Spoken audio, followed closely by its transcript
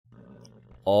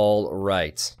All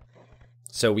right.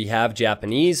 So we have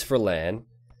Japanese for land,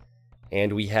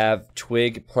 and we have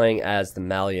Twig playing as the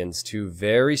Malians, two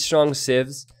very strong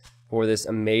civs for this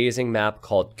amazing map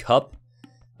called Cup.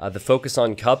 The focus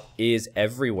on Cup is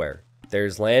everywhere.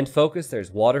 There's land focus,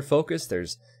 there's water focus,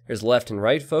 there's left and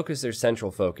right focus, there's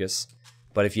central focus.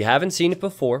 But if you haven't seen it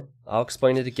before, I'll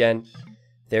explain it again.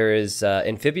 There is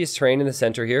amphibious terrain in the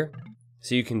center here,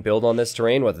 so you can build on this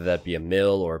terrain, whether that be a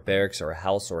mill or a barracks or a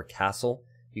house or a castle.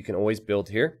 You can always build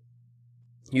here.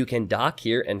 You can dock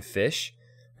here and fish,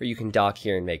 or you can dock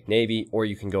here and make navy, or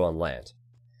you can go on land.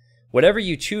 Whatever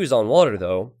you choose on water,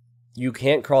 though, you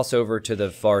can't cross over to the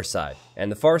far side.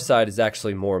 And the far side is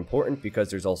actually more important because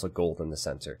there's also gold in the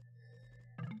center.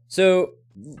 So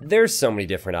there's so many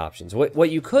different options.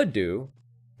 What you could do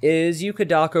is you could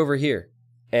dock over here.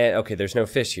 And okay, there's no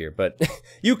fish here, but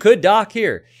you could dock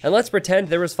here. And let's pretend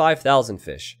there was 5,000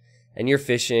 fish. And you're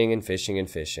fishing and fishing and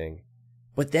fishing.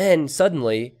 But then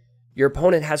suddenly your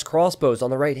opponent has crossbows on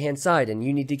the right hand side and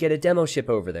you need to get a demo ship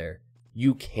over there.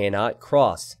 You cannot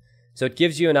cross. So it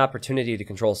gives you an opportunity to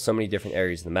control so many different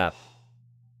areas of the map.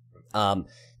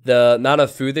 The amount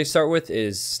of food they start with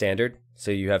is standard.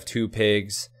 So you have 2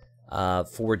 pigs,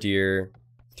 4 deer,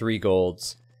 3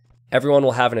 golds. Everyone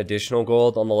will have an additional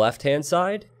gold on the left-hand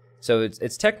side. So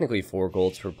it's technically 4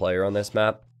 golds per player on this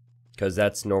map, because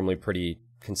that's normally pretty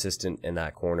consistent in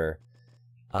that corner.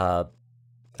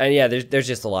 And yeah, there's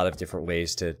just a lot of different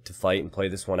ways to fight and play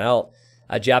this one out.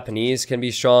 Japanese can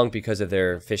be strong because of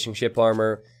their fishing ship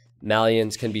armor.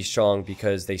 Malians can be strong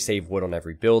because they save wood on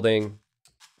every building.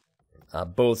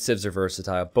 Both civs are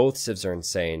versatile. Both civs are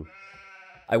insane.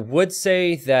 I would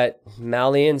say that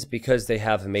Malians, because they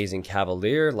have amazing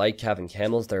cavalier, light cav and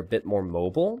camels, they're a bit more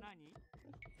mobile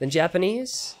than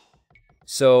Japanese.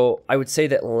 So I would say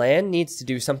that Land needs to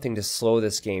do something to slow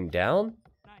this game down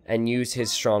and use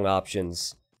his strong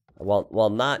options while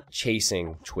not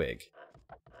chasing Twig.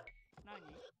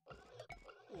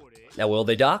 Now, will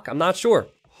they dock? I'm not sure.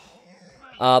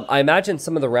 I imagine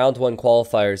some of the round 1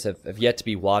 qualifiers have yet to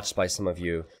be watched by some of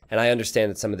you, and I understand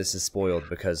that some of this is spoiled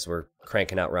because we're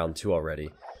cranking out round 2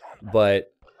 already.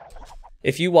 But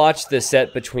if you watch the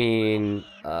set between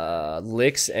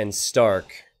Lix and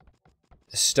Stark,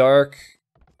 Stark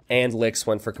and Lix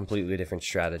went for completely different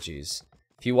strategies.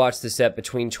 If you watch the set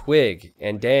between Twig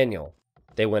and Daniel,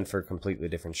 they went for completely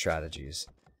different strategies.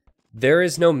 There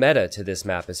is no meta to this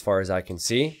map as far as I can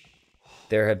see.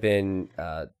 There have been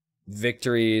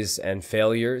victories and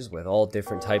failures with all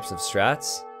different types of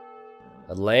strats.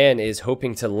 Lan is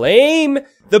hoping to lame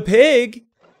the pig,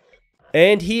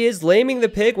 and he is laming the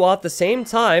pig while at the same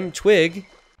time Twig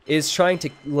is trying to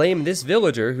lame this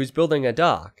villager who's building a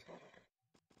dock.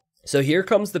 So here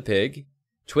comes the pig.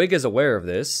 Twig is aware of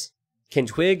this. Can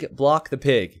Twig block the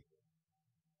pig?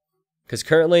 Because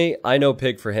currently I know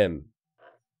pig for him.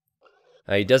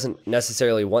 He doesn't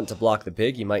necessarily want to block the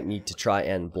pig. He might need to try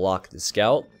and block the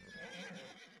scout.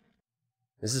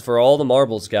 This is for all the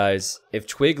marbles, guys. If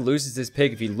Twig loses this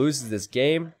pig, if he loses this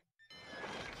game,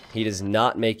 he does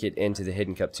not make it into the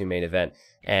Hidden Cup 2 main event.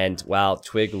 And, wow,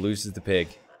 Twig loses the pig.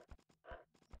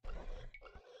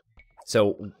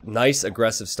 So, nice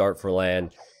aggressive start for Lan.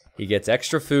 He gets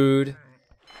extra food.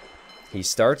 He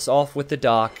starts off with the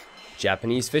dock.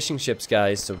 Japanese fishing ships,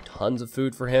 guys, so tons of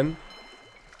food for him.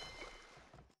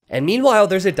 And meanwhile,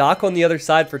 there's a dock on the other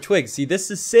side for Twig. See, this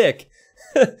is sick.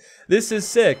 This is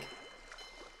sick.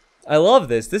 I love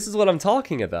this. This is what I'm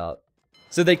talking about.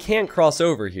 So they can't cross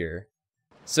over here.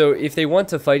 So if they want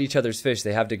to fight each other's fish,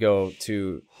 they have to go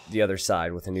to the other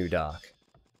side with a new dock.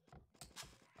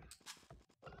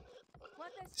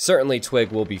 Certainly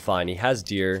Twig will be fine. He has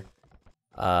deer.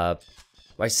 I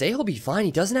say he'll be fine.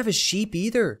 He doesn't have his sheep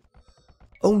either.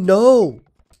 Oh no!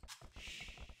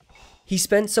 He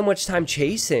spent so much time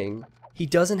chasing. He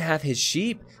doesn't have his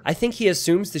sheep. I think he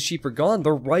assumes the sheep are gone.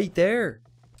 They're right there.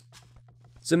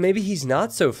 So maybe he's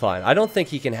not so fine. I don't think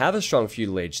he can have a strong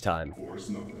feudal age time.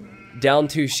 Down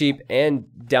 2 sheep and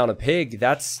down a pig,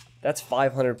 that's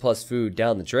 500 plus food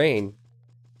down the drain.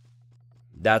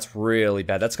 That's really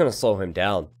bad. That's going to slow him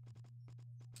down.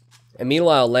 And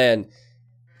meanwhile, Lan,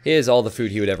 he has all the food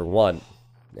he would ever want.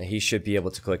 He should be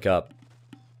able to click up.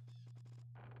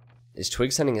 Is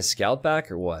Twig sending a scout back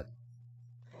or what?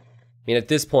 I mean, at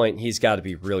this point, he's got to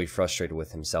be really frustrated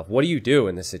with himself. What do you do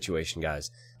in this situation,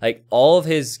 guys? Like, all of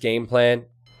his game plan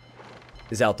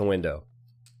is out the window.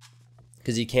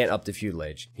 Because he can't up the feudal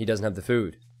age. He doesn't have the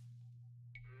food.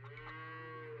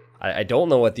 I don't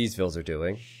know what these vills are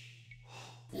doing.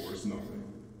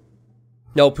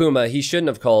 No, Puma, he shouldn't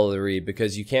have called a re,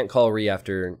 because you can't call re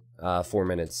after 4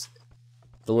 minutes.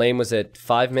 The lane was at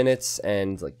 5 minutes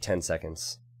and like 10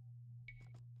 seconds.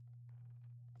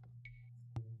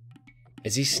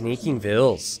 Is he sneaking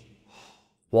vills?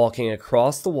 Walking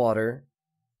across the water,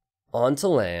 onto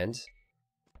land.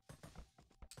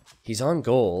 He's on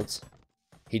gold.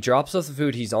 He drops off the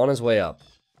food, he's on his way up.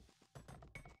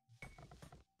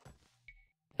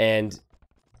 And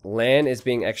Lan is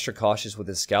being extra cautious with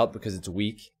his scout because it's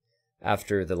weak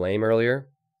after the lame earlier.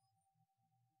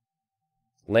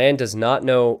 Lan does not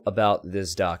know about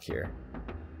this dock here.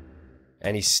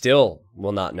 And he still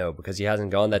will not know because he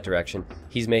hasn't gone that direction.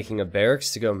 He's making a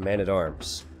barracks to go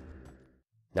man-at-arms.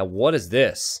 Now what is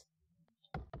this?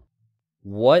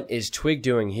 What is Twig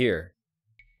doing here?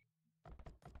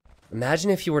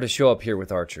 Imagine if he were to show up here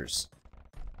with archers.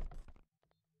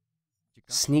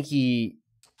 Sneaky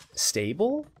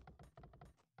stable?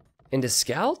 Into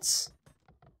scouts?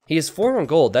 He has 4 on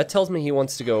gold. That tells me he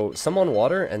wants to go some on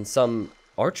water and some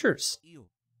archers.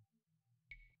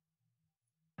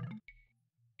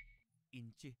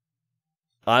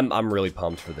 I'm really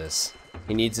pumped for this.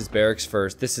 He needs his barracks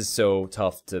first. This is so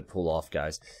tough to pull off,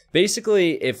 guys.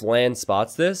 Basically, if Lan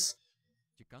spots this,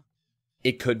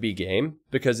 it could be game,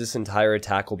 because this entire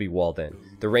attack will be walled in.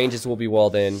 The ranges will be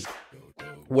walled in.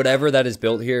 Whatever that is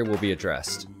built here will be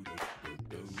addressed.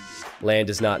 Lan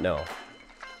does not know.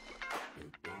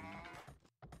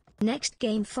 Next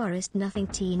game Forest nothing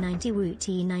T90 woo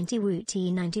T90 woo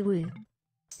T90 woo.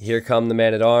 Here come the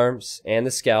man-at-arms and the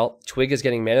scout. Twig is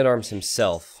getting man-at-arms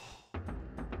himself.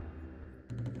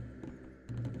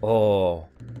 Oh.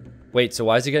 Wait, so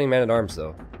why is he getting man-at-arms,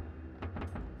 though?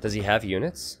 Does he have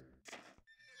units? It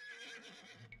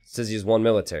says he has 1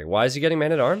 military. Why is he getting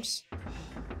man-at-arms?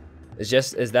 Is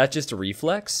that just a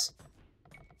reflex?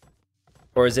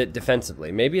 Or is it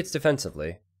defensively? Maybe it's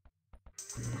defensively.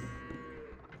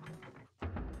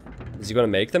 Is he going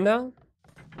to make them now?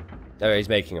 Oh, he's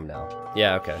making them now.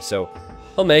 Yeah, okay, so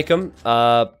he'll make them.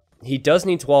 He does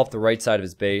need to wall off the right side of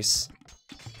his base.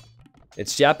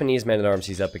 It's Japanese man-at-arms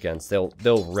he's up against.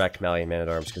 They'll wreck Malian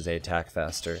man-at-arms because they attack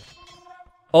faster.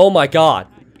 Oh my god!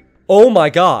 Oh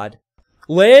my god!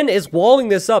 Lan is walling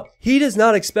this up. He does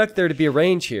not expect there to be a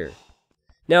range here.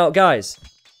 Now, guys,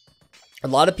 a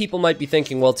lot of people might be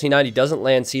thinking, well, T90 doesn't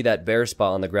Lan see that bear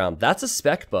spot on the ground. That's a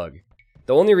spec bug.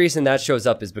 The only reason that shows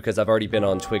up is because I've already been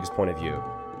on Twig's point of view.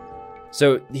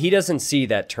 So, he doesn't see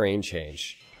that terrain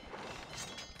change.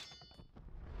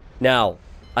 Now,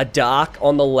 a dock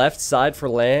on the left side for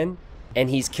Lan, and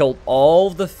he's killed all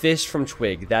the fish from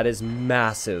Twig. That is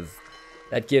massive.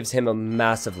 That gives him a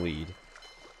massive lead.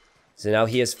 So now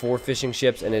he has 4 fishing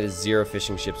ships, and it is 0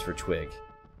 fishing ships for Twig.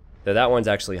 Though that one's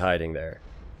actually hiding there.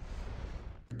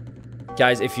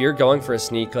 Guys, if you're going for a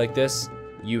sneak like this,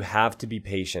 you have to be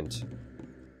patient.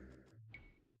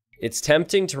 It's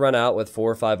tempting to run out with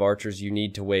 4 or 5 archers. You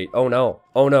need to wait. Oh no.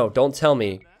 Oh no. Don't tell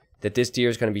me that this deer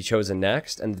is going to be chosen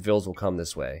next and the vills will come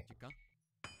this way.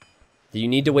 You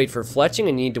need to wait for fletching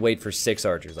and you need to wait for 6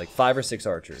 archers. Like 5 or 6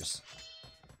 archers.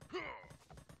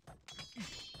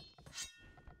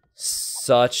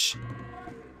 Such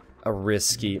a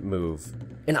risky move.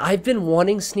 And I've been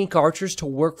wanting sneak archers to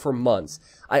work for months.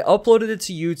 I uploaded it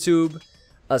to YouTube.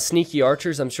 Sneaky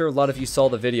archers, I'm sure a lot of you saw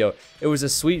the video. It was a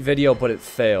sweet video, but it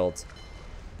failed.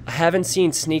 I haven't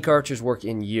seen sneak archers work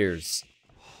in years.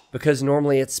 Because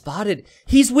normally it's spotted.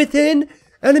 He's within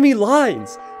enemy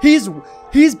lines. He's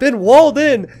been walled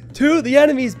in to the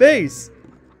enemy's base.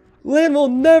 Lan will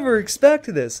never expect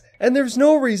this. And there's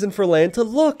no reason for Lan to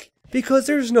look. Because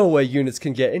there's no way units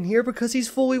can get in here because he's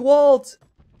fully walled.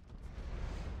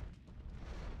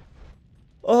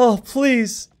 Oh,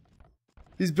 please.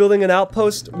 He's building an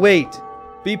outpost. Wait.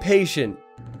 Be patient.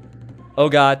 Oh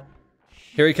god.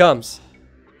 Here he comes.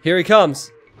 Here he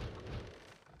comes.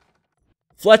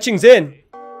 Fletching's in.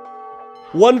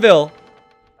 1 vill.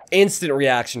 Instant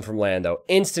reaction from Lando.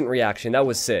 Instant reaction. That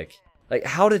was sick. Like,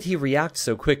 how did he react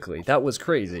so quickly? That was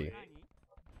crazy.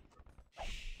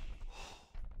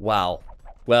 Wow.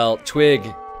 Well, Twig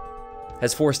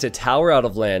has forced a tower out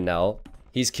of land now.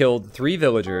 He's killed 3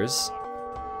 villagers.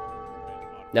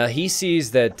 Now he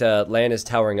sees that Lan is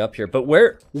towering up here, but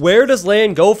where does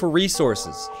Lan go for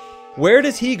resources? Where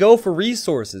does he go for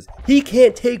resources? He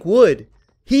can't take wood.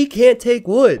 He can't take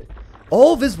wood.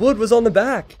 All of his wood was on the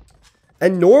back.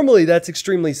 And normally that's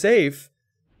extremely safe.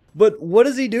 But what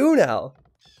does he do now?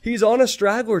 He's on a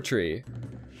straggler tree.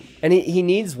 And he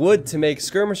needs wood to make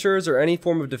skirmishers or any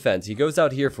form of defense. He goes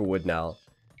out here for wood now.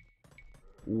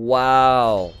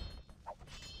 Wow.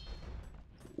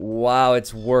 Wow,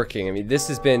 it's working. I mean, this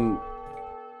has been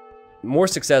more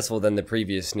successful than the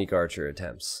previous sneak archer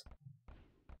attempts.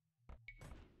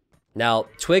 Now,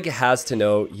 Twig has to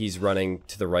know he's running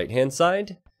to the right-hand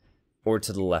side or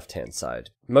to the left-hand side.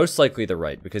 Most likely the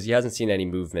right, because he hasn't seen any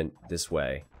movement this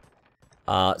way.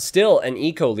 Still an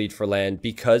eco lead for land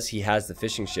because he has the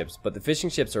fishing ships, but the fishing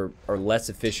ships are less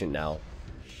efficient now.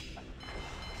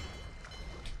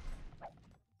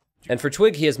 And for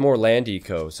Twig, he has more land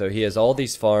eco, so he has all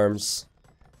these farms.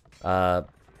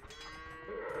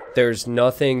 There's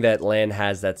nothing that land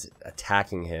has that's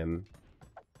attacking him.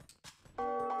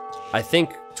 I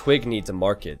think Twig needs a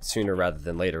market sooner rather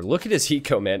than later. Look at his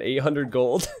eco, man. 800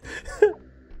 gold.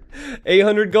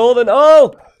 800 gold, and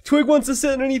oh! Twig wants to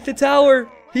sit underneath the tower.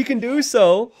 He can do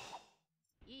so.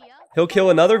 He'll kill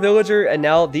another villager, and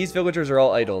now these villagers are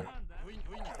all idled.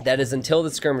 That is until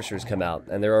the skirmishers come out,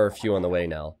 and there are a few on the way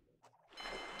now.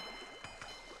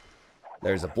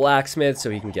 There's a blacksmith,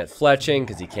 so he can get fletching,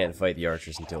 because he can't fight the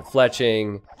archers until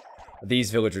fletching.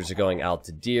 These villagers are going out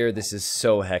to deer. This is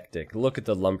so hectic. Look at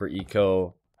the lumber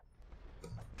eco.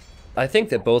 I think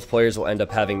that both players will end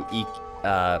up having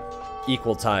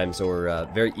equal times, or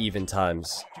very even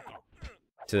times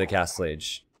to the castle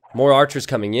age. More archers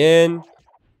coming in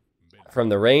from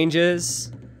the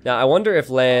ranges. Now, I wonder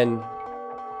if Lan...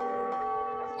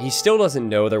 He still doesn't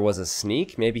know there was a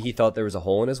sneak. Maybe he thought there was a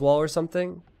hole in his wall or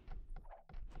something.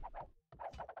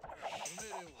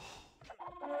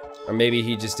 Or maybe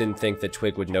he just didn't think that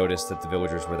Twig would notice that the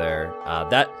villagers were there.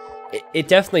 It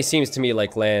definitely seems to me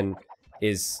like Lan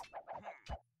is...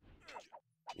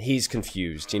 He's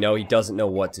confused, you know, he doesn't know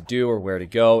what to do or where to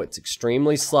go. It's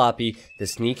extremely sloppy. The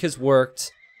sneak has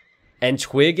worked. And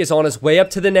Twig is on his way up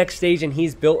to the next stage, and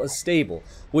he's built a stable,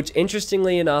 which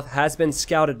interestingly enough has been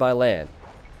scouted by Lan.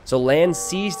 So Lan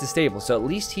sees the stable, so at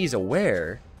least he's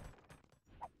aware.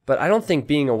 But I don't think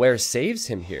being aware saves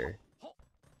him here.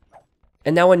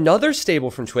 And now another stable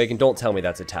from Twig, and don't tell me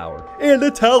that's a tower. And a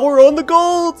tower on the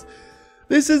gold!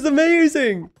 This is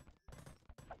amazing!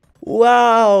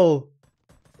 Wow!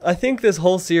 I think this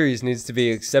whole series needs to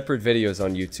be separate videos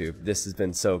on YouTube. This has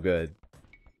been so good.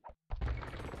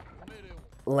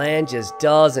 Lan just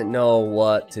doesn't know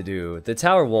what to do. The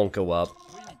tower won't go up,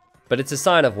 but it's a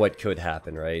sign of what could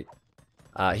happen, right?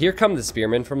 Here come the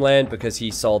spearmen from Lan because he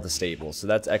saw the stable, so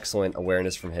that's excellent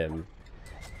awareness from him.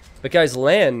 But guys,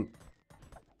 Lan,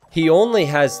 he only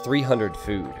has 300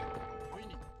 food.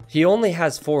 He only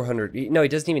has 400. No, he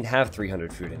doesn't even have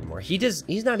 300 food anymore.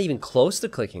 He's not even close to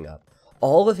clicking up.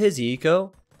 All of his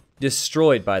eco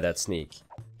destroyed by that sneak.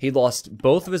 He lost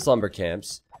both of his lumber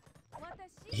camps.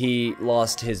 He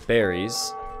lost his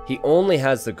berries. He only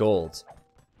has the gold.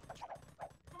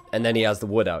 And then he has the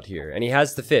wood out here. And he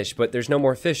has the fish, but there's no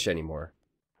more fish anymore.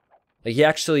 Like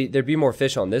there'd be more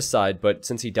fish on this side, but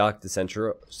since he docked the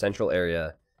central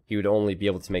area, he would only be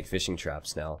able to make fishing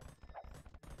traps now.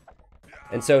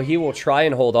 And so he will try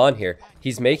and hold on here.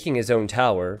 He's making his own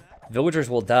tower. Villagers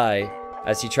will die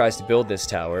as he tries to build this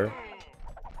tower.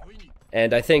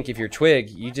 And I think if you're Twig,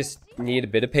 you just need a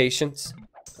bit of patience.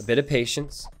 A bit of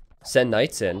patience. Send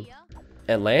knights in.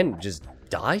 And Lan just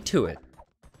die to it.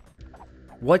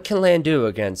 What can Lan do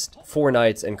against 4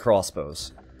 knights and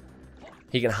crossbows?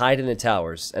 He can hide in the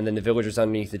towers, and then the villagers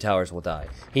underneath the towers will die.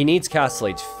 He needs Castle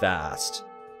Age fast.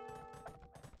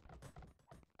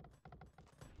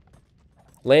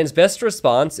 Lan's best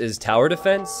response is tower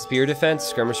defense, spear defense,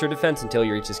 skirmisher defense until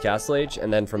he reaches Castle Age,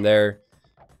 and then from there,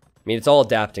 I mean, it's all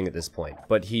adapting at this point,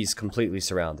 but he's completely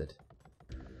surrounded.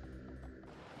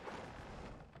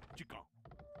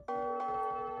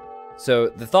 So,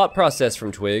 the thought process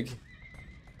from Twig,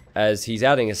 as he's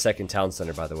adding a second town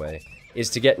center, by the way,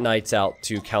 is to get knights out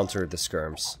to counter the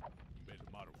skirms.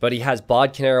 But he has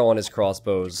Bodkin arrow on his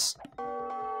crossbows.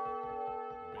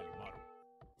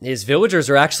 His villagers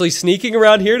are actually sneaking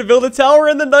around here to build a tower,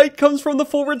 and the knight comes from the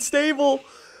forward stable.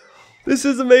 This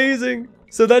is amazing.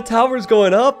 So that tower's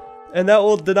going up, and that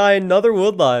will deny another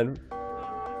woodline.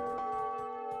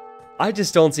 I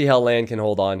just don't see how Lan can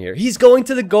hold on here. He's going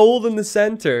to the gold in the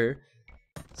center.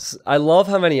 I love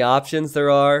how many options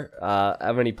there are,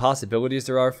 how many possibilities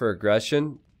there are for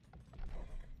aggression.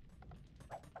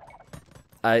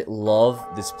 I love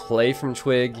this play from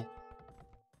Twig.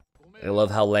 I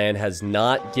love how Lan has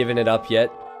not given it up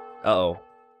yet. Uh-oh.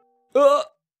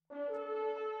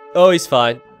 Oh, he's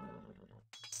fine.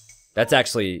 That's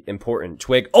actually important.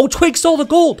 Twig. Oh, Twig saw the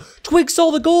gold! Twig saw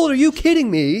the gold! Are you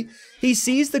kidding me? He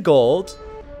sees the gold.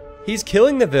 He's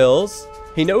killing the vills.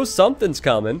 He knows something's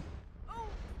coming.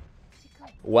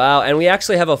 Wow, and we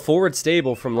actually have a forward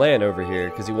stable from Lan over here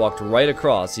because he walked right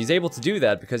across. He's able to do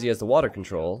that because he has the water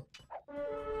control.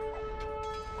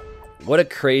 What a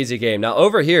crazy game. Now,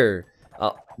 over here,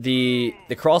 the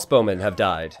crossbowmen have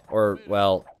died. Or,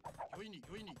 well,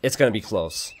 it's going to be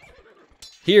close.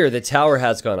 Here, the tower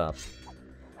has gone up.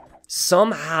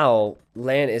 Somehow,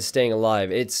 Lan is staying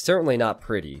alive. It's certainly not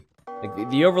pretty. Like,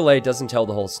 the overlay doesn't tell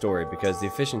the whole story because the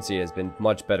efficiency has been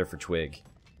much better for Twig.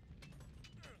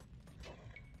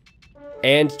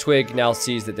 And Twig now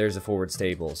sees that there's a forward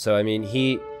stable. So, I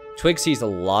mean, Twig sees a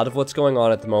lot of what's going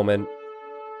on at the moment.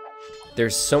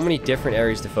 There's so many different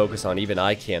areas to focus on, even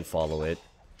I can't follow it.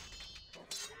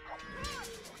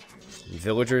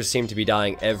 Villagers seem to be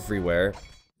dying everywhere.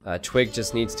 Twig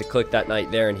just needs to click that knight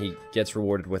there and he gets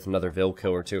rewarded with another Vil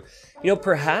kill or two. You know,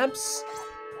 perhaps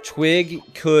Twig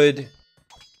could...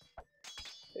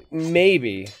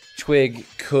 Maybe Twig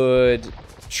could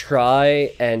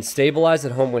try and stabilize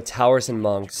at home with towers and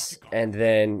monks and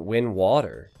then win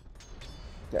water.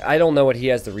 I don't know what he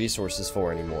has the resources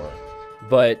for anymore.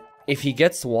 But if he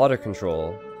gets the water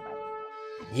control,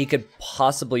 he could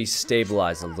possibly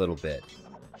stabilize a little bit.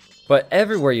 But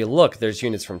everywhere you look, there's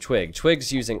units from Twig.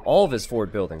 Twig's using all of his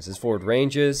forward buildings, his forward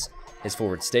ranges, his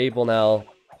forward stable now.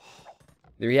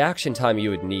 The reaction time you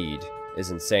would need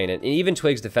is insane. And even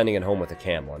Twig's defending at home with a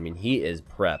camel. I mean, he is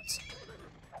prepped.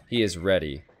 He is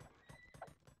ready.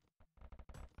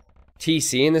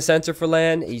 TC in the center for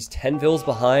Lan. He's 10 Vils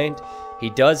behind. He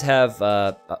does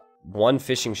have one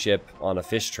fishing ship on a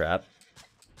fish trap.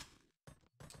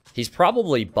 He's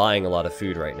probably buying a lot of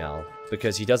food right now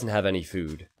because he doesn't have any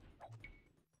food.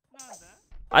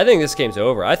 I think this game's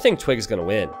over. I think Twig's gonna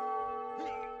win.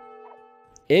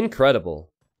 Incredible.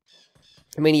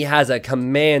 I mean, he has a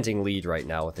commanding lead right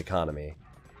now with economy.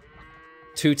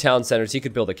 2 town centers. He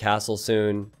could build a castle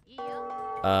soon.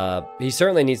 He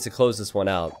certainly needs to close this one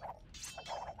out.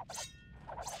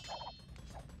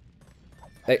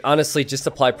 Honestly, just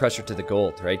apply pressure to the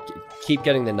gold, right? Keep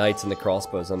getting the knights and the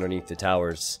crossbows underneath the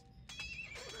towers.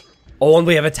 Oh, and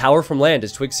we have a tower from land.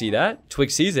 Does Twig see that?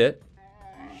 Twig sees it.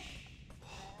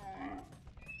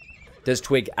 Does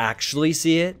Twig actually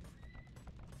see it?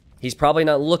 He's probably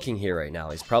not looking here right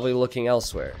now. He's probably looking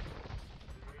elsewhere.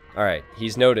 Alright,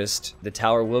 he's noticed. The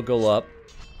tower will go up.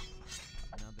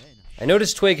 I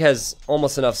noticed Twig has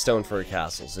almost enough stone for a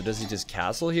castle. So does he just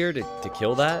castle here to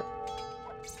kill that?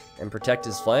 And protect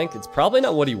his flank? It's probably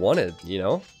not what he wanted, you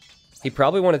know? He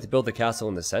probably wanted to build the castle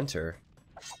in the center.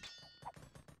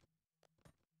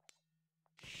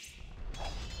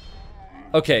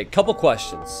 Okay, couple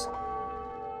questions.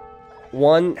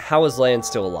 One, how is Lan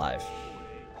still alive?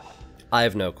 I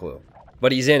have no clue.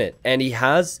 But he's in it. And he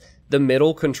has the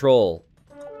middle control.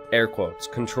 Air quotes.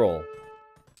 Control.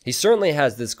 He certainly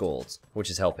has this gold, which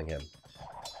is helping him.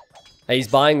 And he's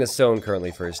buying the stone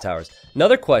currently for his towers.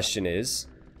 Another question is,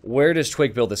 where does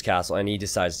Twig build this castle? And he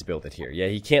decides to build it here. Yeah,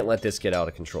 he can't let this get out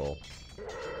of control.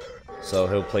 So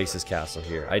he'll place his castle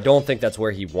here. I don't think that's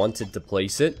where he wanted to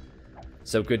place it.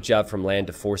 So good job from Lan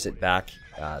to force it back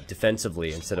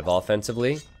defensively instead of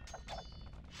offensively.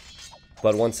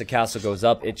 But once the castle goes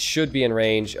up, it should be in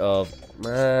range of...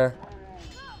 I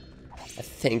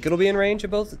think it'll be in range of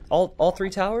both all 3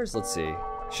 towers? Let's see.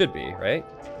 Should be, right?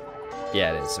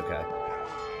 Yeah, it is. Okay.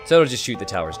 So it'll just shoot the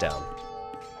towers down.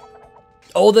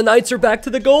 Oh, the knights are back to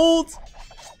the gold!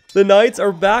 The knights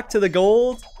are back to the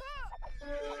gold!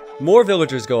 More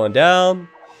villagers going down.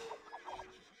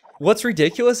 What's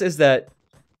ridiculous is that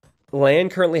Lan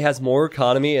currently has more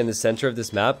economy in the center of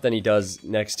this map than he does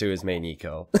next to his main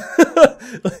eco.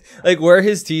 Like, where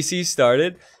his TC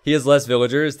started, he has less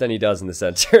villagers than he does in the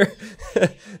center.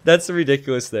 That's a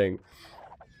ridiculous thing.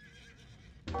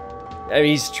 I mean,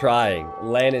 he's trying.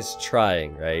 Lan is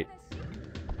trying, right?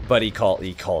 But he calls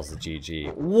the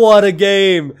GG. What a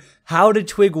game! How did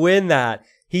Twig win that?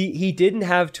 He didn't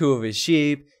have 2 of his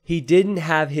sheep. He didn't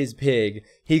have his pig.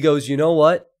 He goes, you know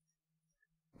what?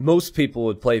 Most people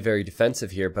would play very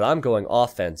defensive here, but I'm going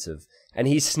offensive. And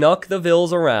he snuck the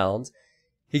Vils around.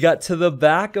 He got to the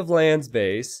back of Lan's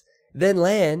base. Then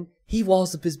Lan, he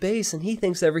walls up his base and he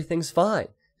thinks everything's fine.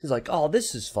 He's like, oh,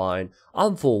 this is fine.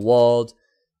 I'm full walled.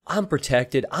 I'm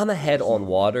protected. I'm ahead on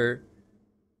water.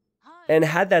 And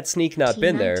had that sneak not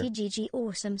been there,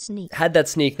 awesome sneak. Had that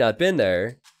sneak not been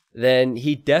there, then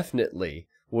he definitely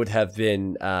would have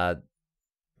been,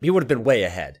 he would have been way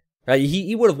ahead. Right?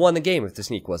 He would have won the game if the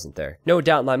sneak wasn't there. No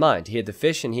doubt in my mind. He had the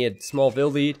fish and he had small Vil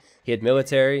lead. He had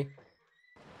military.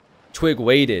 Twig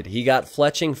waited. He got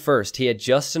fletching first. He had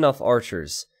just enough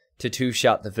archers to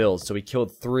 2-shot the Vils, so he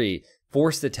killed 3,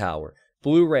 forced the tower.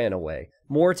 Blue ran away.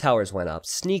 More towers went up.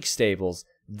 Sneak stables.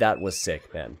 That was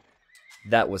sick, man.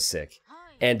 That was sick.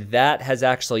 And that has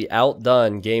actually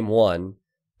outdone game 1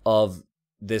 of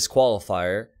this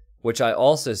qualifier, which I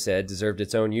also said deserved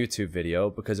its own YouTube video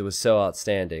because it was so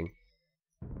outstanding.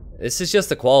 This is just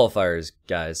the qualifiers,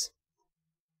 guys.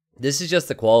 This is just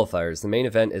the qualifiers. The main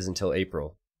event is until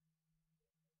April.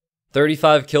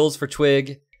 35 kills for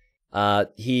Twig.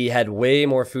 He had way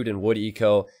more food in Wood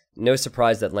Eco. No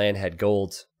surprise that Land had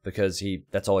gold, because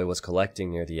that's all he was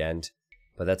collecting near the end.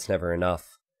 But that's never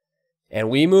enough. And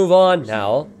we move on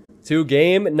now to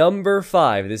game number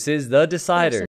 5. This is the decider.